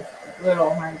detail is a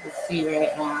little hard to see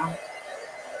right now.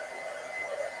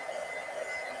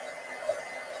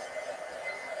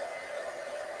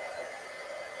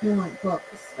 You want to pull up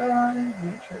the stars,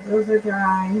 make sure those are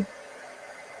dry.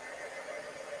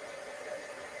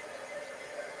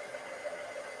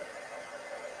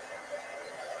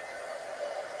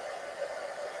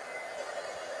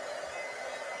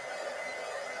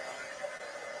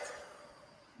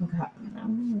 Okay, now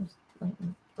I'm going to just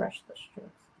lightly brush the strokes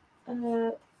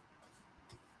up.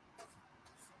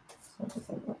 So it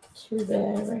doesn't look too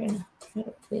bad. We're going to try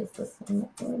to please this one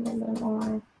a little bit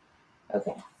more.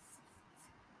 Okay.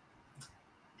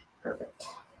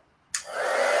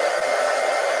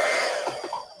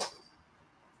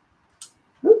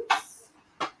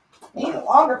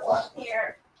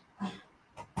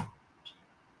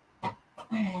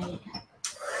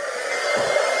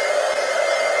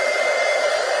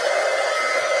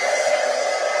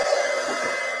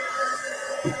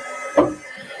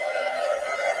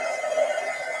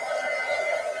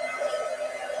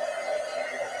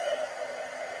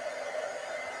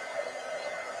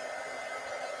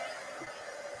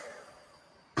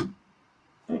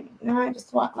 Now I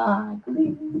just want my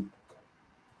glue,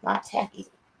 my tacky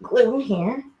glue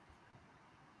here.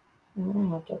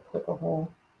 And I have to poke a hole.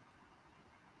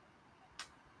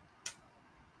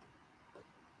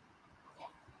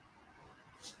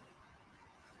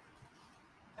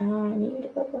 I need to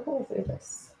poke a hole through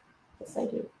this. Yes, I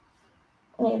do.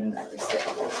 I need another stick.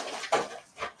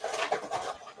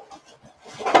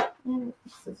 And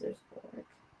scissors board.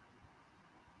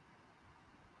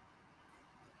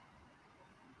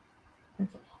 Okay,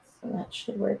 so that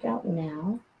should work out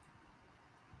now.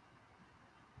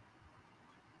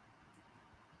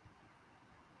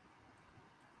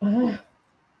 Ugh.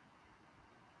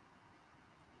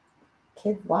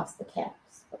 Kids lost the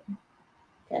caps. So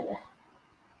gotta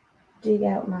dig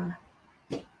out my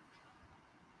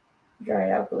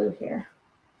dried out glue here.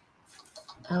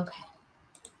 Okay.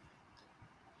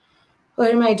 What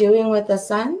am I doing with the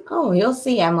sun? Oh, you'll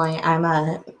see, Emily.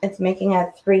 It's making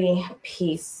a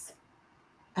 3-piece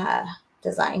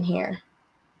design here.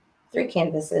 3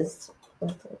 canvases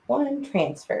with 1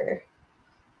 transfer.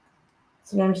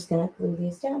 So now I'm just gonna glue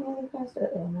these down really fast.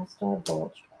 Oh, my star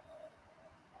bulged.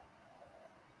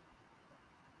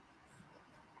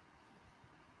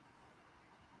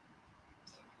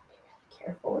 Be really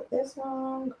careful with this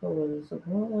one because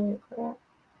holy crap,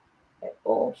 it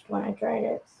bulged when I tried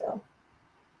it. So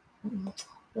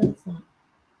that's not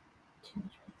too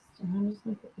much waste. And I'm just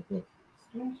gonna put the big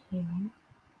start here.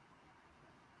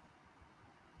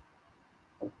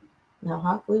 Now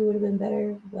hot glue would have been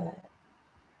better, but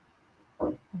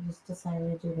I just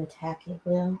decided to do the tacky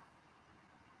glue.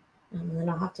 And then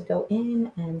I'll have to go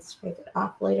in and scrape it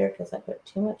off later because I put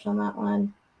too much on that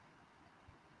one.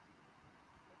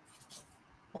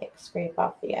 Like scrape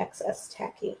off the excess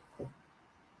tacky.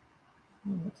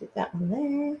 And we'll do that one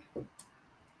there.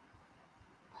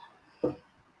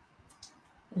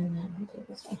 And then we'll do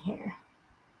this one here.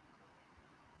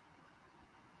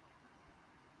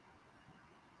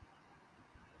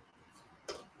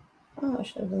 Oh, I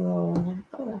should have done the little one there.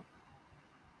 Oh well.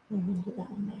 I'm going to do that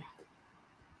one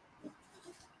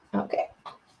there. Okay.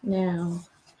 Now,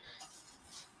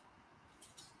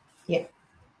 yeah.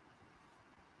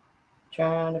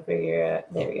 Trying to figure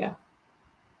out. There we go.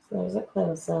 So there's a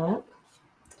close up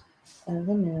of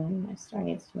the moon. My star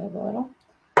needs to move a little.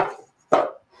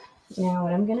 Now,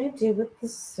 what I'm going to do with the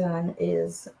sun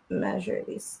is measure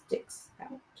these sticks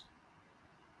out.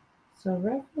 So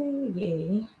roughly,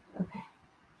 yay. Okay.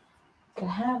 I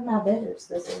have my better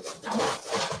scissors.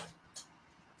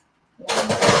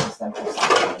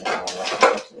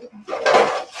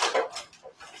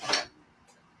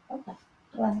 Okay,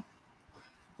 well,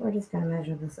 we're just going to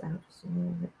measure this out. So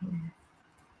move it here.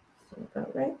 So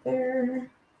about right there.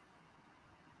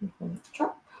 I'm going to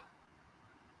chop.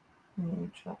 I'm going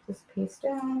to chop this piece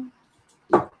down.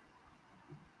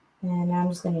 And now I'm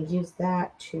just going to use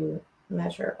that to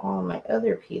measure all my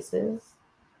other pieces.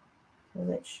 So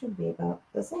that should be about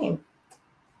the same.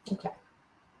 Okay.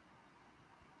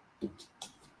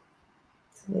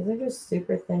 So these are just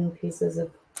super thin pieces of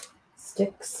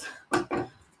sticks.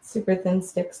 Super thin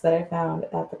sticks that I found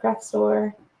at the craft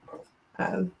store.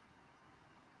 They're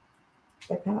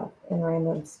kind of in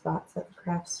random spots at the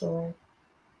craft store.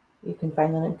 You can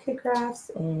find them in kid crafts,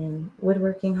 in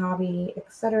woodworking hobby,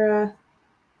 etc.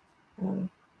 But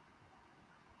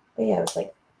yeah, it's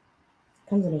like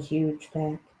comes in a huge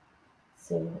pack.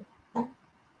 So I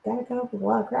gotta come up with a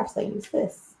lot of crafts that use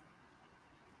this.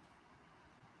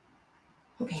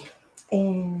 Okay,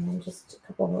 and just a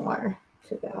couple more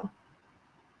to go.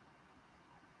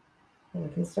 And we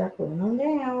can start gluing them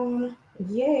down.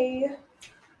 Yay!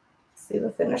 See the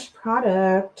finished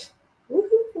product.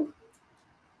 Woohoo!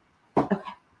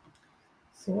 Okay,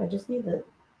 so I just need the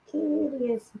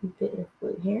teeniest bit of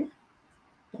glue here.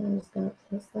 And I'm just going to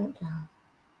place that down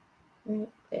right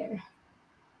there.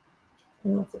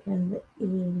 And once again, the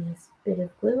teeniest bit of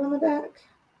glue on the back.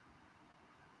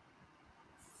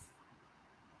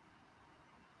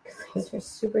 These are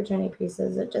super tiny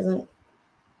pieces. It doesn't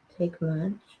take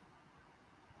much.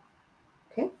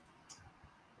 Okay.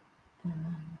 There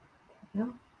we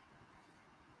go.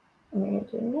 I'm going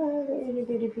to do another itty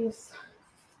bitty piece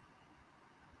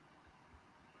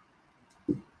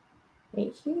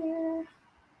right here.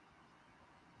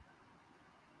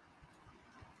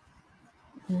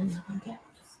 And okay.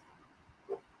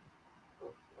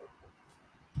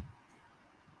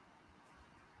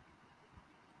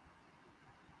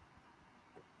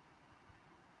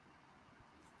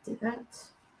 Do that.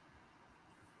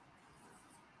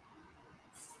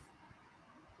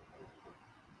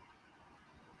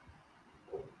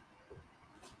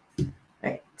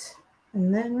 Right.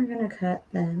 And then we're going to cut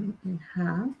them in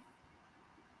half.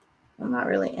 Well, not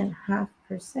really in half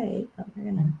per se, but we're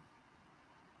gonna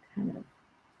kind of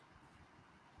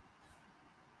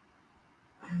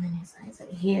mini size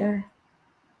it here.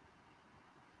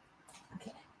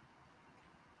 Okay.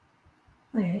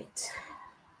 All right.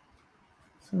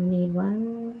 So we need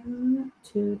 1,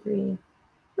 2, 3.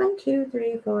 1, 2,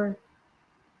 3, 4,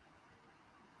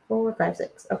 4, 5,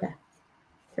 6. Okay.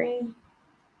 3,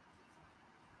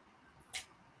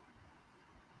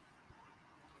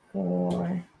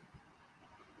 4,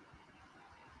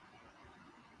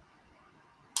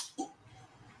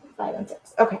 5, and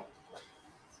 6. Okay.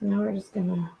 So now we're just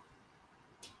gonna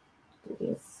do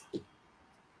these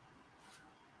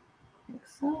like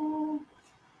so.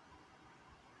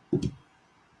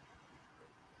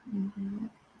 And then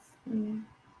this here.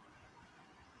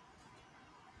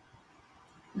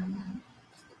 And then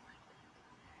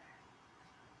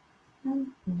no,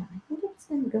 I think I'm just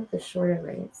gonna go with the shorter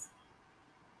braids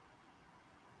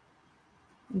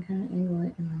and kind of angle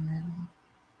it in the middle.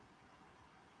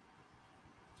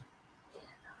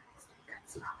 Yeah, no, I just think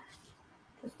that's smaller.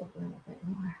 Just a little bit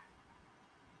more.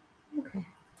 Okay.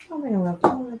 I'm gonna love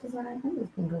all the design. I'm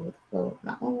just gonna go with the flow of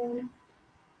my own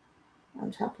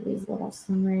on top of these little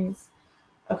summaries.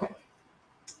 Okay.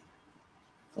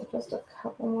 So just a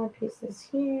couple more pieces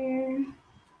here.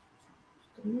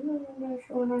 Just a little bit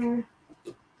shorter.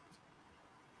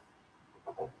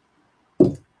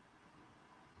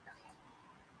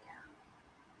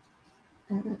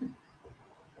 And then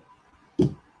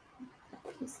that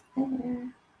piece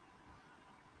there.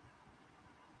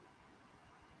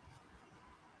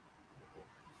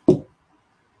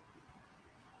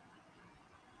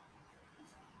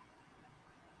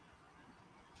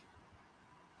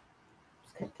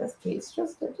 Just cut this piece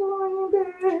just a little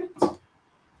bit.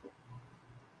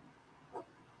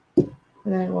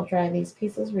 And then we'll dry these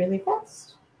pieces really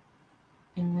fast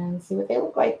and see what they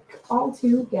look like all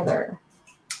together.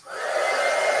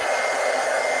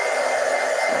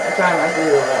 So I'm dry my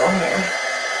glue a little here.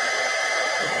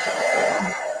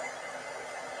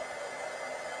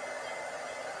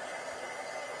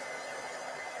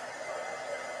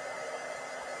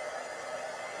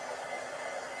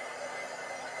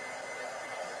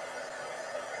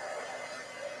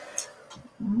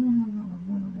 A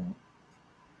little bit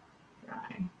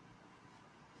dry.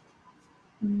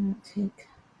 I'm going to take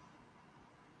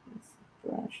this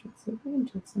brush and see if I can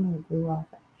take some of the glue off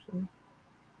actually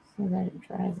so that it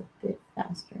dries a bit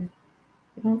faster.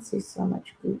 You don't see so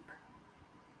much goop.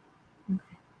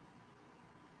 Okay.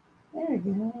 There we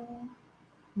go.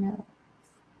 Now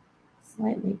it's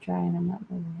slightly dry and I'm not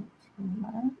moving it too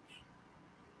much.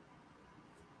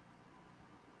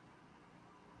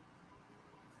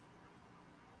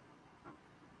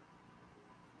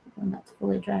 When that's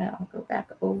fully dry, I'll go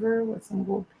back over with some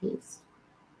gold paste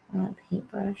on a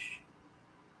paintbrush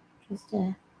just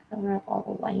to cover up all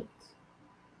the white.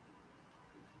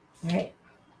 All right.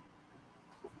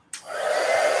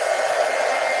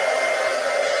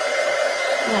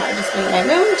 Now I just need my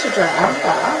moon to dry off,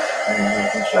 and then I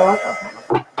can show off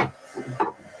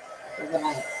for the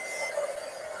night.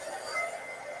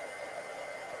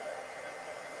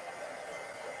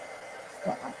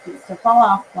 Don't want these to fall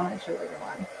off when I show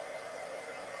everyone.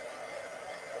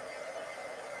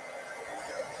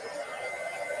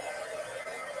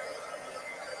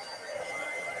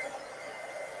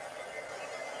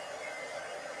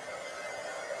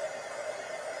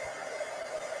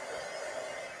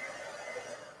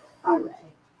 All right.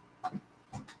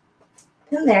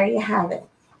 And there you have it.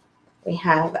 We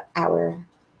have our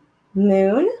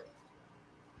moon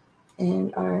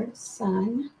and our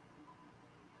sun.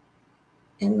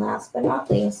 And last but not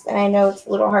least, and I know it's a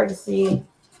little hard to see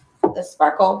the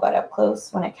sparkle, but up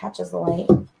close when it catches the light,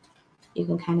 you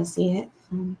can kind of see it.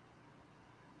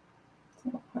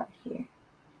 Right here.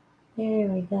 There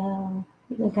we go.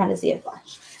 You can kind of see it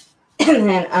flash. And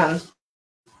then,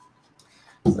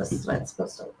 so this is what it's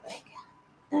supposed to look like.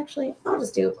 Actually, I'll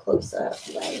just do a close-up,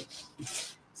 right?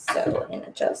 So in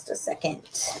just a second,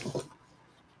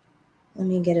 let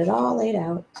me get it all laid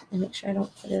out and make sure I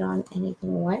don't put it on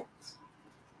anything wet.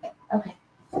 Okay.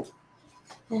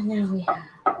 And now we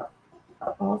have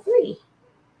all three.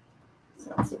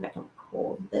 So let's see if I can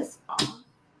pull this off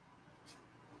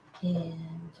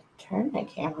and turn my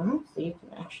camera so you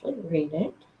can actually read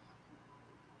it.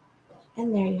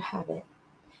 And there you have it.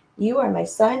 You are my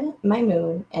sun, my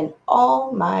moon, and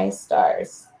all my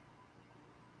stars.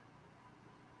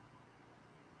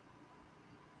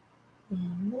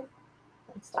 And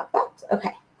let's stop that.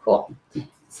 Okay, cool.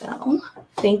 So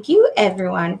thank you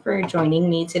everyone for joining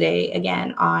me today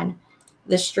again on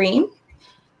the stream.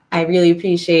 I really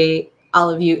appreciate all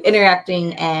of you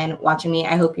interacting and watching me.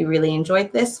 I hope you really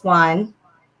enjoyed this one.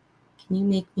 Can you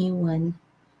make me one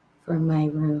for my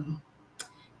room?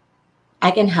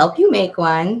 I can help you make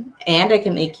one, and I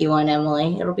can make you one,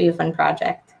 Emily. It'll be a fun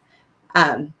project.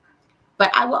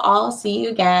 But I will all see you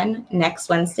again next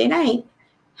Wednesday night.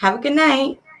 Have a good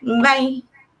night. Bye.